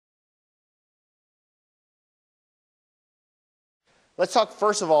Let's talk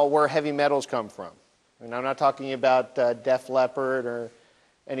first of all where heavy metals come from. And I'm not talking about Def Leppard or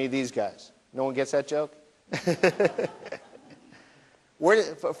any of these guys. No one gets that joke?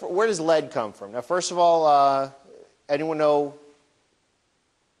 Where does lead come from? Now, first of all, anyone know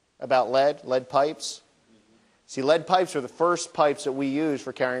about lead? Lead pipes? See, lead pipes are the first pipes that we use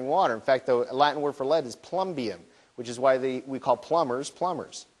for carrying water. In fact, the Latin word for lead is plumbium, which is why we call plumbers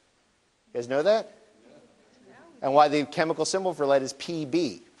plumbers. You guys know that? And why the chemical symbol for lead is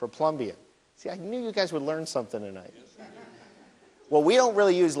Pb, for plumbium. See, I knew you guys would learn something tonight. Well, we don't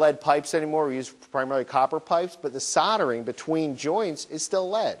really use lead pipes anymore. We use primarily copper pipes, but the soldering between joints is still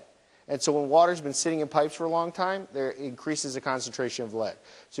lead. And so when water's been sitting in pipes for a long time, there increases the concentration of lead.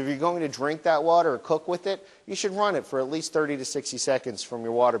 So if you're going to drink that water or cook with it, you should run it for at least 30 to 60 seconds from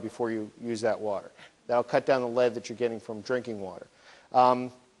your water before you use that water. That'll cut down the lead that you're getting from drinking water.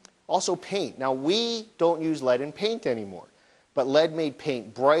 Also paint. Now, we don't use lead in paint anymore. But lead made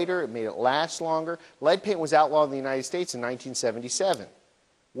paint brighter. It made it last longer. Lead paint was outlawed in the United States in 1977.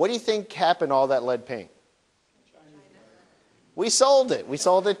 What do you think happened to all that lead paint? We sold it. We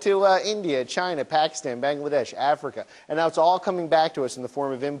sold it to India, China, Pakistan, Bangladesh, Africa. And now it's all coming back to us in the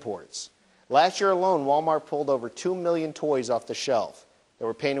form of imports. Last year alone, Walmart pulled over 2 million toys off the shelf that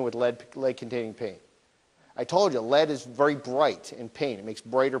were painted with lead-containing paint. I told you, lead is very bright in paint. It makes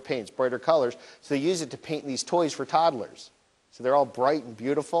brighter paints, brighter colors. So they use it to paint these toys for toddlers. So they're all bright and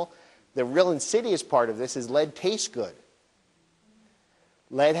beautiful. The real insidious part of this is lead tastes good.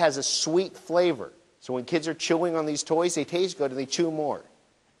 Lead has a sweet flavor. So when kids are chewing on these toys, they taste good and they chew more.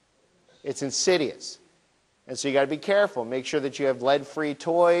 It's insidious. And so you got to be careful. Make sure that you have lead-free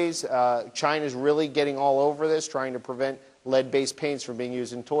toys. China's really getting all over this, trying to prevent lead-based paints from being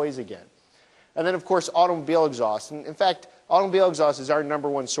used in toys again. And then, of course, automobile exhaust. And in fact, automobile exhaust is our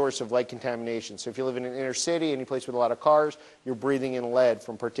 #1 source of lead contamination. So if you live in an inner city, any place with a lot of cars, you're breathing in lead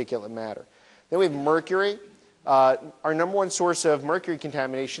from particulate matter. Then we have mercury. Our #1 source of mercury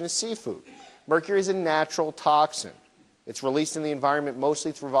contamination is seafood. Mercury is a natural toxin. It's released in the environment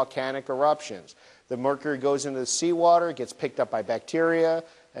mostly through volcanic eruptions. The mercury goes into the seawater, it gets picked up by bacteria,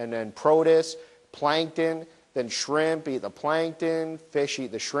 and then protists, plankton, then shrimp eat the plankton, fish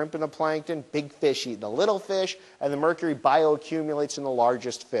eat the shrimp and the plankton, big fish eat the little fish, and the mercury bioaccumulates in the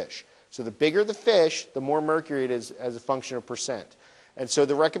largest fish. So the bigger the fish, the more mercury it is as a function of percent. And so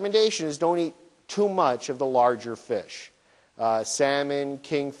the recommendation is don't eat too much of the larger fish. Salmon,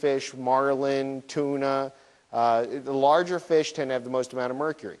 kingfish, marlin, tuna. The larger fish tend to have the most amount of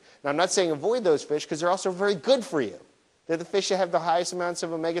mercury. Now, I'm not saying avoid those fish because they're also very good for you. They're the fish that have the highest amounts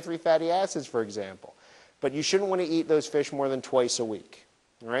of omega-3 fatty acids, for example. But you shouldn't want to eat those fish more than twice a week.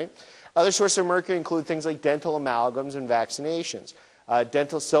 All right? Other sources of mercury include things like dental amalgams and vaccinations.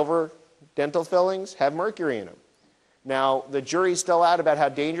 Dental fillings have mercury in them. Now, the jury's still out about how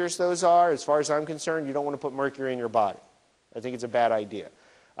dangerous those are. As far as I'm concerned, you don't want to put mercury in your body. I think it's a bad idea.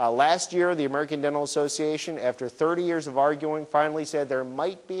 Last year, the American Dental Association, after 30 years of arguing, finally said there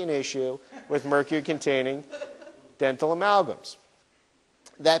might be an issue with mercury-containing dental amalgams.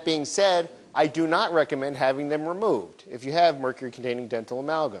 That being said, I do not recommend having them removed if you have mercury-containing dental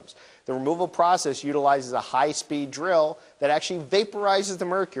amalgams. The removal process utilizes a high-speed drill that actually vaporizes the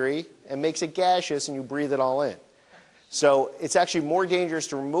mercury and makes it gaseous, and you breathe it all in. So it's actually more dangerous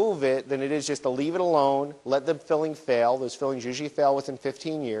to remove it than it is just to leave it alone, let the filling fail. Those fillings usually fail within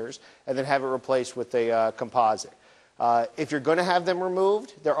 15 years, and then have it replaced with a composite. If you're going to have them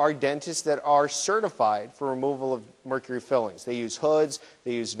removed, there are dentists that are certified for removal of mercury fillings. They use hoods,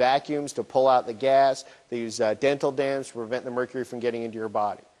 they use vacuums to pull out the gas, they use dental dams to prevent the mercury from getting into your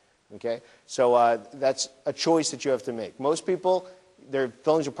body. Okay? So that's a choice that you have to make. Most people, their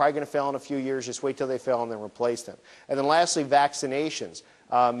fillings are probably going to fail in a few years. Just wait till they fail and then replace them. And then lastly, vaccinations.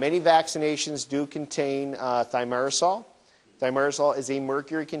 Many vaccinations do contain thimerosal. Thimerosal is a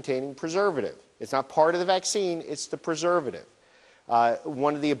mercury-containing preservative. It's not part of the vaccine, it's the preservative.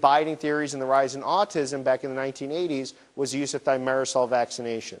 One of the abiding theories in the rise in autism back in the 1980s was the use of thimerosal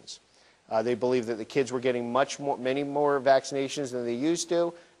vaccinations. They believed that the kids were getting many more vaccinations than they used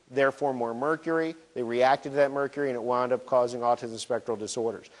to, therefore more mercury. They reacted to that mercury, and it wound up causing autism spectral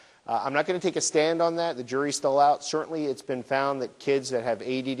disorders. I'm not going to take a stand on that. The jury's still out. Certainly, it's been found that kids that have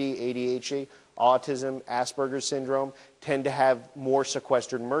ADD, ADHD, autism, Asperger's syndrome tend to have more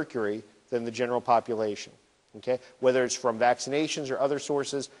sequestered mercury than the general population. Okay? Whether it's from vaccinations or other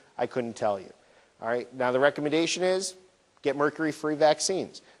sources, I couldn't tell you. All right? Now, the recommendation is get mercury-free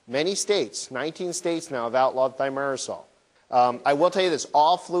vaccines. Many states, 19 states now, have outlawed thimerosal. I will tell you this,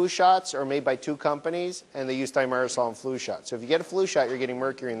 all flu shots are made by 2 companies, and they use thimerosal in flu shots. So if you get a flu shot, you're getting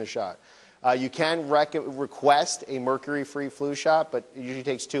mercury in the shot. You can request a mercury-free flu shot, but it usually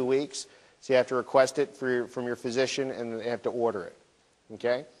takes 2 weeks. So you have to request it from your physician, and they have to order it.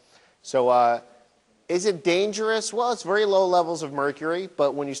 Okay? So is it dangerous? Well, it's very low levels of mercury,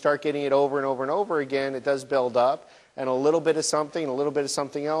 but when you start getting it over and over and over again, it does build up. And a little bit of something, a little bit of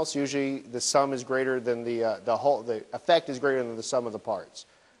something else, usually the sum is greater than the whole, the effect is greater than the sum of the parts.